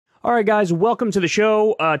All right, guys, welcome to the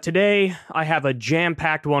show. Today, I have a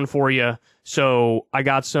jam-packed one for you. So I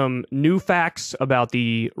got some new facts about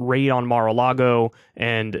the raid on Mar-A-Lago,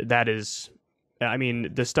 and that is,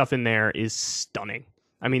 the stuff in there is stunning.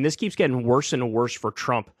 I mean, this keeps getting worse and worse for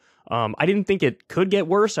Trump. I didn't think it could get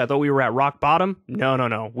worse. I thought we were at rock bottom.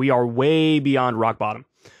 No. We are way beyond rock bottom.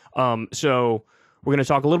 So we're going to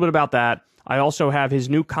talk a little bit about that. I also have his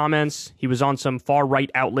new comments. He was on some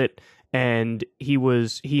far-right outlet, and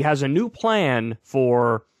he has a new plan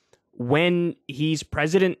for when he's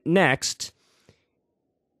president next.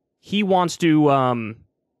 He wants to,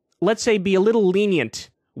 let's say, be a little lenient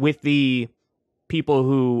with the people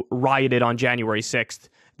who rioted on January 6th.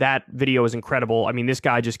 That video is incredible. I mean, this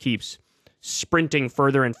guy just keeps sprinting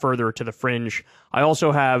further and further to the fringe. I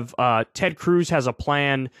also have Ted Cruz has a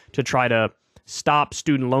plan to try to stop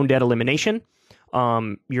student loan debt elimination.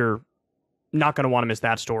 You're not going to want to miss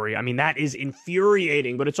that story. I mean, that is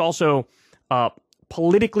infuriating, but it's also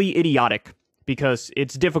politically idiotic because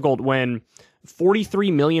it's difficult when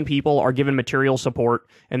 43 million people are given material support,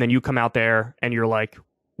 and then you come out there and you're like,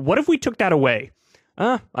 what if we took that away?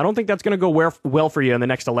 I don't think that's going to go well for you in the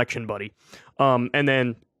next election, buddy. And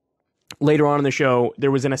then later on in the show,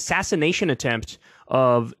 there was an assassination attempt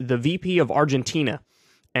of the VP of Argentina.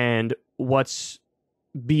 And what's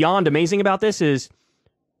beyond amazing about this is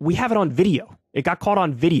we have it on video. It got caught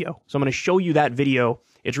on video. So I'm going to show you that video.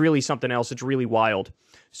 It's really something else. It's really wild.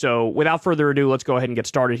 So without further ado, let's go ahead and get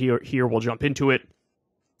started here. We'll jump into it.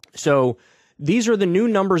 So these are the new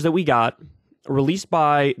numbers that we got released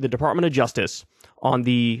by the Department of Justice on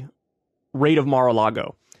the raid of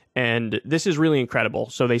Mar-A-Lago. And this is really incredible.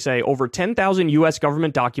 So they say over 10,000 U.S.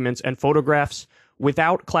 government documents and photographs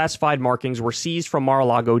without classified markings were seized from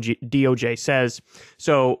Mar-A-Lago, DOJ says.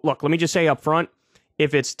 So look, let me just say up front,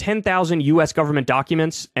 if it's 10,000 U.S. government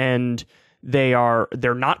documents and they're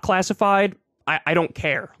not classified, I don't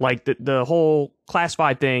care. Like the whole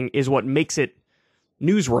classified thing is what makes it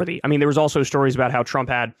newsworthy. I mean, there was also stories about how Trump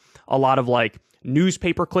had a lot of like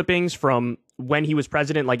newspaper clippings from when he was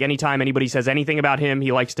president. Like anytime anybody says anything about him,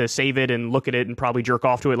 he likes to save it and look at it and probably jerk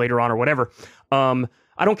off to it later on or whatever.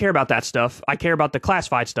 I don't care about that stuff. I care about the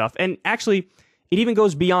classified stuff. And actually, it even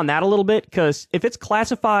goes beyond that a little bit, because if it's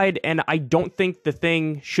classified and I don't think the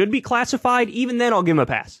thing should be classified, even then I'll give him a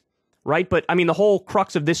pass, right? But I mean, the whole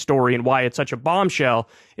crux of this story and why it's such a bombshell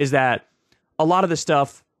is that a lot of the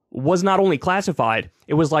stuff was not only classified,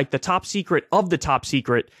 it was like the top secret of the top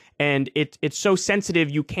secret, and it's so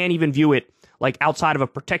sensitive you can't even view it like outside of a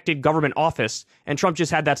protected government office, and Trump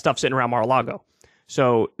just had that stuff sitting around Mar-a-Lago.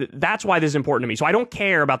 So that's why this is important to me. So I don't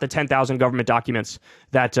care about the 10,000 government documents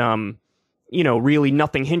that really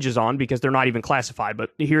nothing hinges on because they're not even classified.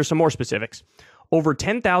 But here's some more specifics. Over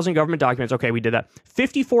 10,000 government documents. Okay, we did that.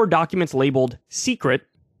 54 documents labeled secret,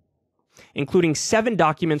 including 7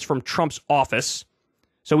 documents from Trump's office.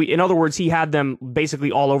 So in other words, he had them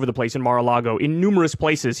basically all over the place in Mar-a-Lago. In numerous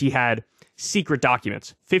places, he had secret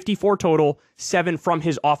documents. 54 total, 7 from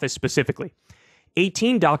his office specifically.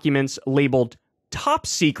 18 documents labeled top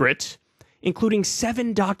secret, including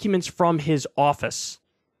 7 documents from his office.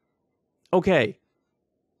 Okay,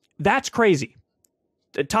 that's crazy.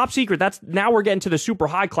 The top secret, now we're getting to the super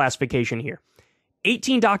high classification here.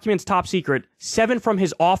 18 documents top secret, 7 from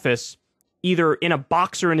his office, either in a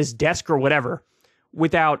box or in his desk or whatever,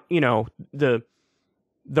 without, the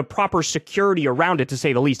proper security around it, to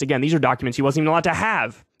say the least. Again, these are documents he wasn't even allowed to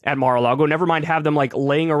have at Mar-a-Lago, never mind have them like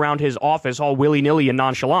laying around his office all willy-nilly and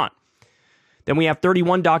nonchalant. Then we have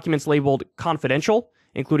 31 documents labeled confidential,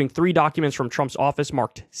 including 3 documents from Trump's office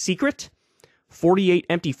marked secret, 48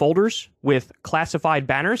 empty folders with classified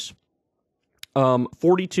banners,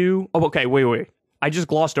 42... Oh, okay, wait. I just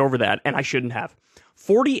glossed over that, and I shouldn't have.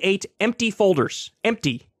 48 empty folders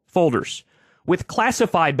with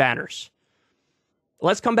classified banners.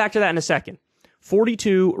 Let's come back to that in a second.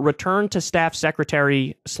 42 return to staff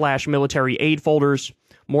secretary / military aid folders,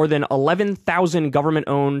 more than 11,000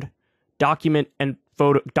 government-owned documents and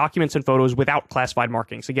photos without classified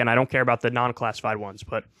markings. Again, I don't care about the non-classified ones,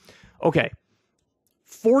 but okay.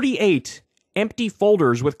 48 empty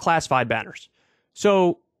folders with classified banners.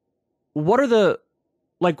 So what are the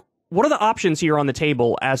options here on the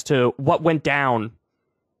table as to what went down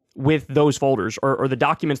with those folders or the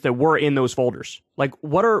documents that were in those folders? Like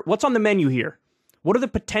what's on the menu here? What are the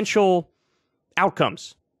potential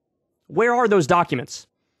outcomes? Where are those documents?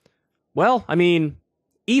 Well, I mean,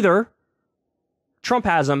 either Trump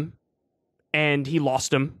has them and he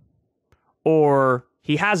lost them, or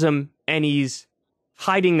he has them and he's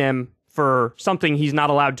hiding them for something he's not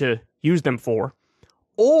allowed to use them for,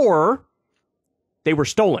 or they were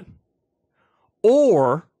stolen,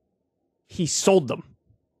 or he sold them.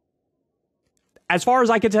 As far as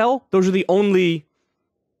I could tell, those are the only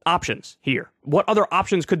options here. What other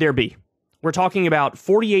options could there be? We're talking about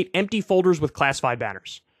 48 empty folders with classified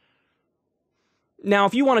banners. Now,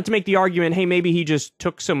 if you wanted to make the argument, hey, maybe he just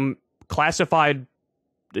took some classified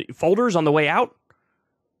folders on the way out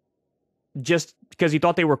just because he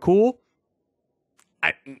thought they were cool.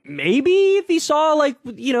 Maybe if he saw, like,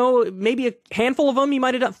 you know, maybe a handful of them, he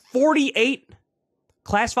might have done 48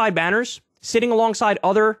 classified banners sitting alongside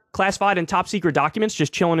other classified and top secret documents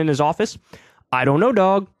just chilling in his office. I don't know,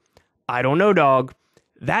 dog. I don't know, dog.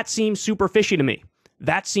 That seems super fishy to me.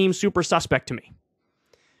 That seems super suspect to me.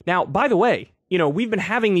 Now, by the way, you know, we've been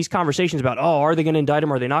having these conversations about, oh, are they going to indict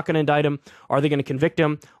him? Are they not going to indict him? Are they going to convict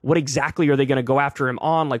him? What exactly are they going to go after him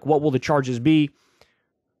on? Like, what will the charges be?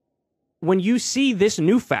 When you see this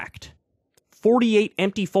new fact, 48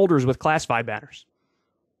 empty folders with classified banners,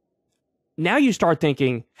 now you start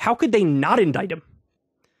thinking, how could they not indict him?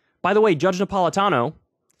 By the way, Judge Napolitano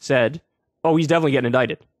said, oh, he's definitely getting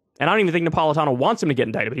indicted. And I don't even think Napolitano wants him to get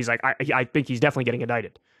indicted, but he's like, I think he's definitely getting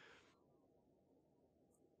indicted.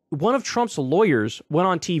 One of Trump's lawyers went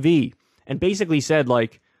on TV and basically said,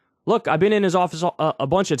 like, look, I've been in his office a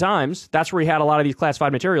bunch of times. That's where he had a lot of these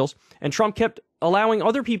classified materials. And Trump kept allowing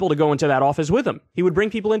other people to go into that office with him. He would bring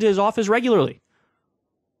people into his office regularly.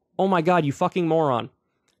 Oh my God, you fucking moron.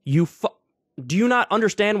 Do you not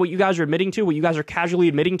understand what you guys are admitting to, what you guys are casually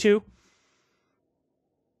admitting to?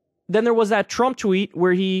 Then there was that Trump tweet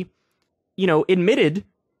where he, you know, admitted,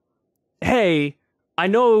 hey, I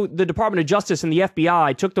know the Department of Justice and the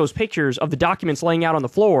FBI took those pictures of the documents laying out on the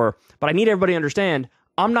floor, but I need everybody to understand,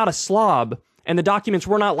 I'm not a slob, and the documents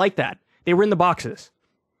were not like that. They were in the boxes.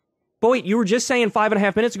 But wait, you were just saying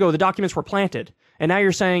 5.5 minutes ago the documents were planted, and now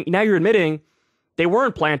you're admitting they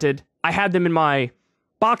weren't planted. I had them in my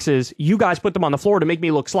boxes. You guys put them on the floor to make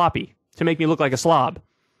me look sloppy, to make me look like a slob.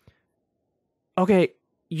 Okay,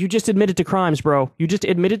 you just admitted to crimes, bro. You just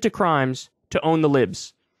admitted to crimes to own the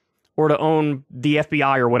libs or to own the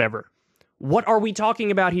FBI or whatever. What are we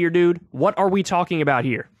talking about here, dude? What are we talking about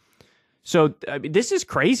here? So this is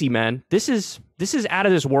crazy, man. This is out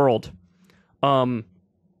of this world.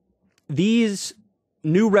 These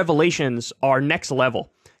new revelations are next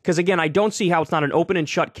level. Because again, I don't see how it's not an open and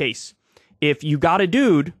shut case. If you have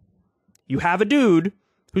a dude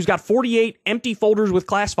who's got 48 empty folders with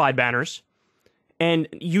classified banners, and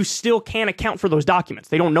you still can't account for those documents.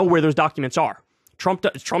 They don't know where those documents are. Trump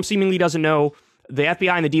seemingly doesn't know. The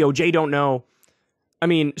FBI and the DOJ don't know. I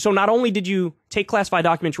mean, so not only did you take classified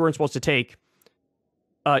documents you weren't supposed to take,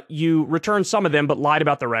 you returned some of them but lied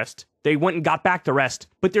about the rest. They went and got back the rest,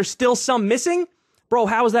 but there's still some missing? Bro,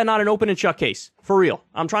 how is that not an open and shut case? For real.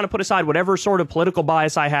 I'm trying to put aside whatever sort of political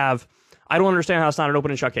bias I have. I don't understand how it's not an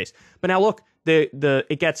open and shut case. But now look,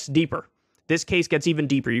 it gets deeper. This case gets even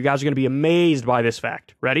deeper. You guys are going to be amazed by this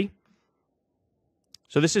fact. Ready?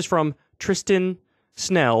 So this is from Tristan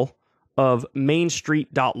Snell of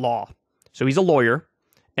mainstreet.law. So he's a lawyer,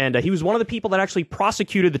 and he was one of the people that actually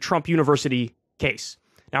prosecuted the Trump University case.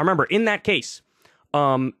 Now remember, in that case,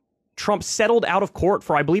 Trump settled out of court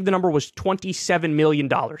for, I believe the number was $27 million.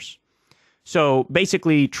 So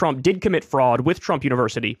basically, Trump did commit fraud with Trump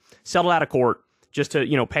University, settled out of court just to,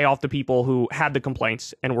 you know, pay off the people who had the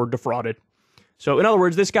complaints and were defrauded. So in other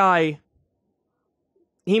words, this guy,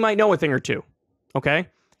 he might know a thing or two, okay?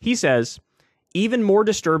 He says, even more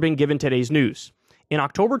disturbing given today's news. In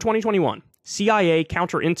October 2021, CIA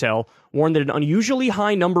counter intel warned that an unusually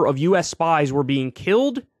high number of U.S. spies were being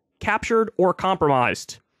killed, captured, or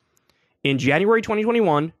compromised. In January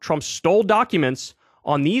 2021, Trump stole documents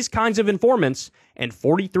on these kinds of informants, and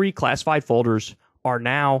 43 classified folders are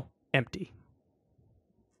now empty.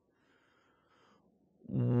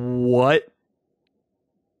 What?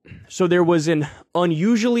 So there was an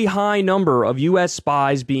unusually high number of U.S.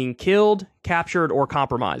 spies being killed, captured, or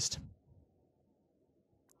compromised.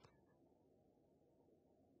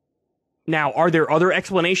 Now, are there other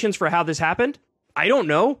explanations for how this happened? I don't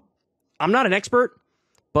know. I'm not an expert,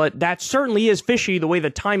 but that certainly is fishy the way the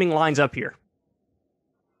timing lines up here.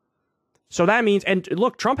 So that means, and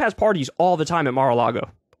look, Trump has parties all the time at Mar-A-Lago,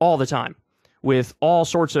 all the time, with all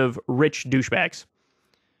sorts of rich douchebags.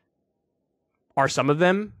 Are some of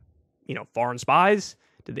them, you know, foreign spies?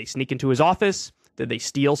 Did they sneak into his office? Did they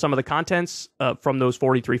steal some of the contents from those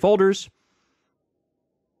 43 folders?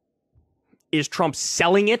 Is Trump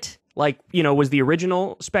selling it? Like, you know, was the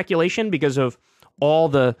original speculation because of all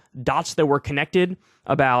the dots that were connected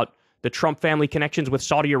about the Trump family connections with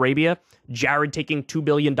Saudi Arabia? Jared taking $2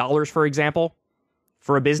 billion, for example,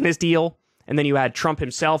 for a business deal. And then you had Trump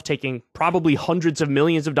himself taking probably hundreds of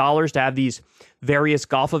millions of dollars to have these various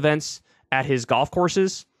golf events at his golf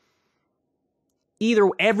courses. Either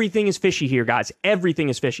everything is fishy here, guys. Everything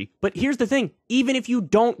is fishy. But here's the thing. Even if you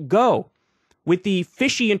don't go with the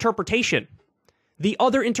fishy interpretation, the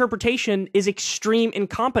other interpretation is extreme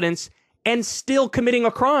incompetence and still committing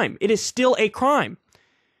a crime. It is still a crime.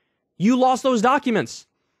 You lost those documents.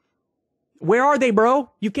 Where are they,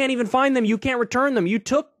 bro? You can't even find them. You can't return them. You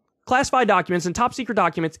took classified documents and top secret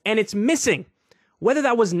documents, and it's missing. Whether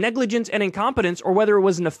that was negligence and incompetence or whether it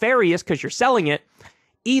was nefarious because you're selling it,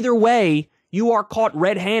 either way, you are caught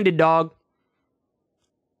red-handed, dog.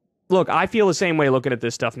 Look, I feel the same way looking at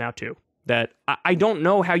this stuff now, too. That I don't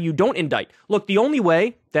know how you don't indict. Look, the only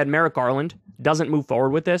way that Merrick Garland doesn't move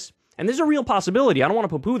forward with this, and this is a real possibility, I don't want to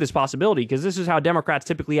poo-poo this possibility because this is how Democrats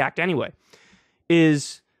typically act anyway,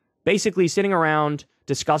 is basically sitting around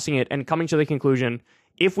discussing it and coming to the conclusion,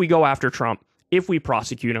 if we go after Trump, if we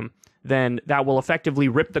prosecute him, then that will effectively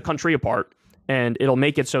rip the country apart, and it'll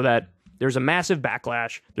make it so that there's a massive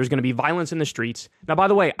backlash, there's going to be violence in the streets. Now, by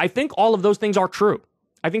the way, I think all of those things are true.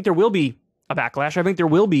 I think there will be a backlash. I think there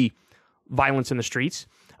will be violence in the streets.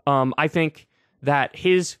 I think that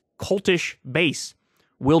his cultish base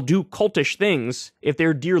will do cultish things if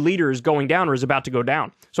their dear leader is going down or is about to go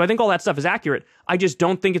down. So I think all that stuff is accurate. I just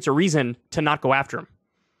don't think it's a reason to not go after him.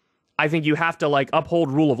 I think you have to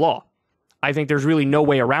uphold rule of law. I think there's really no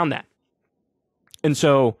way around that. And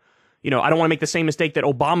so, I don't want to make the same mistake that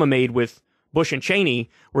Obama made with Bush and Cheney,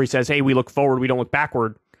 where he says, hey, we look forward, we don't look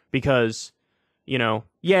backward, because,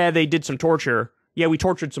 yeah, they did some torture. Yeah, we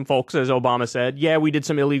tortured some folks, as Obama said. Yeah, we did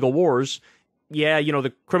some illegal wars. Yeah,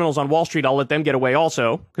 the criminals on Wall Street, I'll let them get away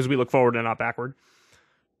also, because we look forward and not backward.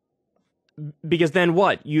 Because then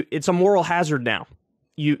what? It's a moral hazard now.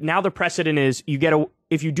 Now the precedent is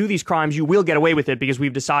if you do these crimes, you will get away with it because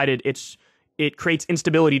we've decided it creates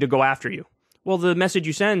instability to go after you. Well, the message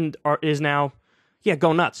you send is now, yeah,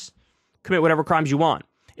 go nuts. Commit whatever crimes you want.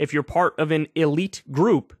 If you're part of an elite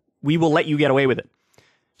group, we will let you get away with it.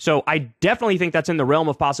 So I definitely think that's in the realm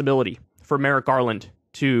of possibility for Merrick Garland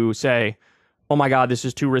to say, oh my God, this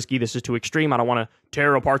is too risky, this is too extreme, I don't want to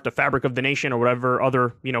tear apart the fabric of the nation or whatever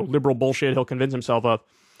other, liberal bullshit he'll convince himself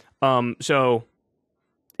of. So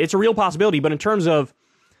it's a real possibility, but in terms of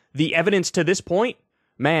the evidence to this point,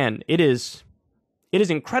 man, it is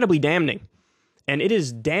incredibly damning. And it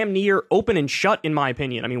is damn near open and shut, in my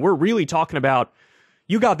opinion. I mean, we're really talking about,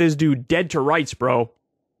 you got this dude dead to rights, bro.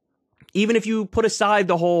 Even if you put aside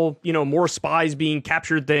the whole, more spies being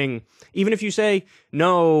captured thing, even if you say,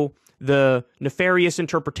 no, the nefarious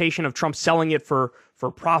interpretation of Trump selling it for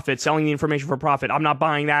profit, selling the information for profit, I'm not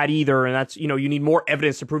buying that either, and that's, you need more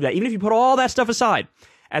evidence to prove that. Even if you put all that stuff aside,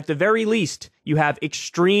 at the very least, you have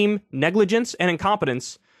extreme negligence and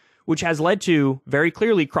incompetence, which has led to, very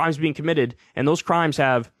clearly, crimes being committed, and those crimes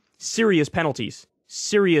have serious penalties,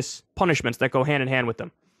 serious punishments that go hand in hand with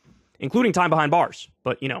them, including time behind bars.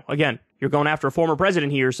 But, again, you're going after a former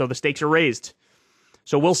president here, so the stakes are raised.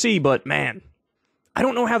 So we'll see, but man, I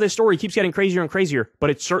don't know how this story keeps getting crazier and crazier,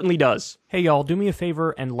 but it certainly does. Hey, y'all, do me a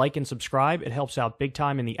favor and like and subscribe. It helps out big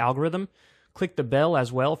time in the algorithm. Click the bell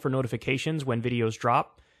as well for notifications when videos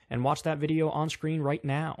drop, and watch that video on screen right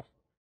now.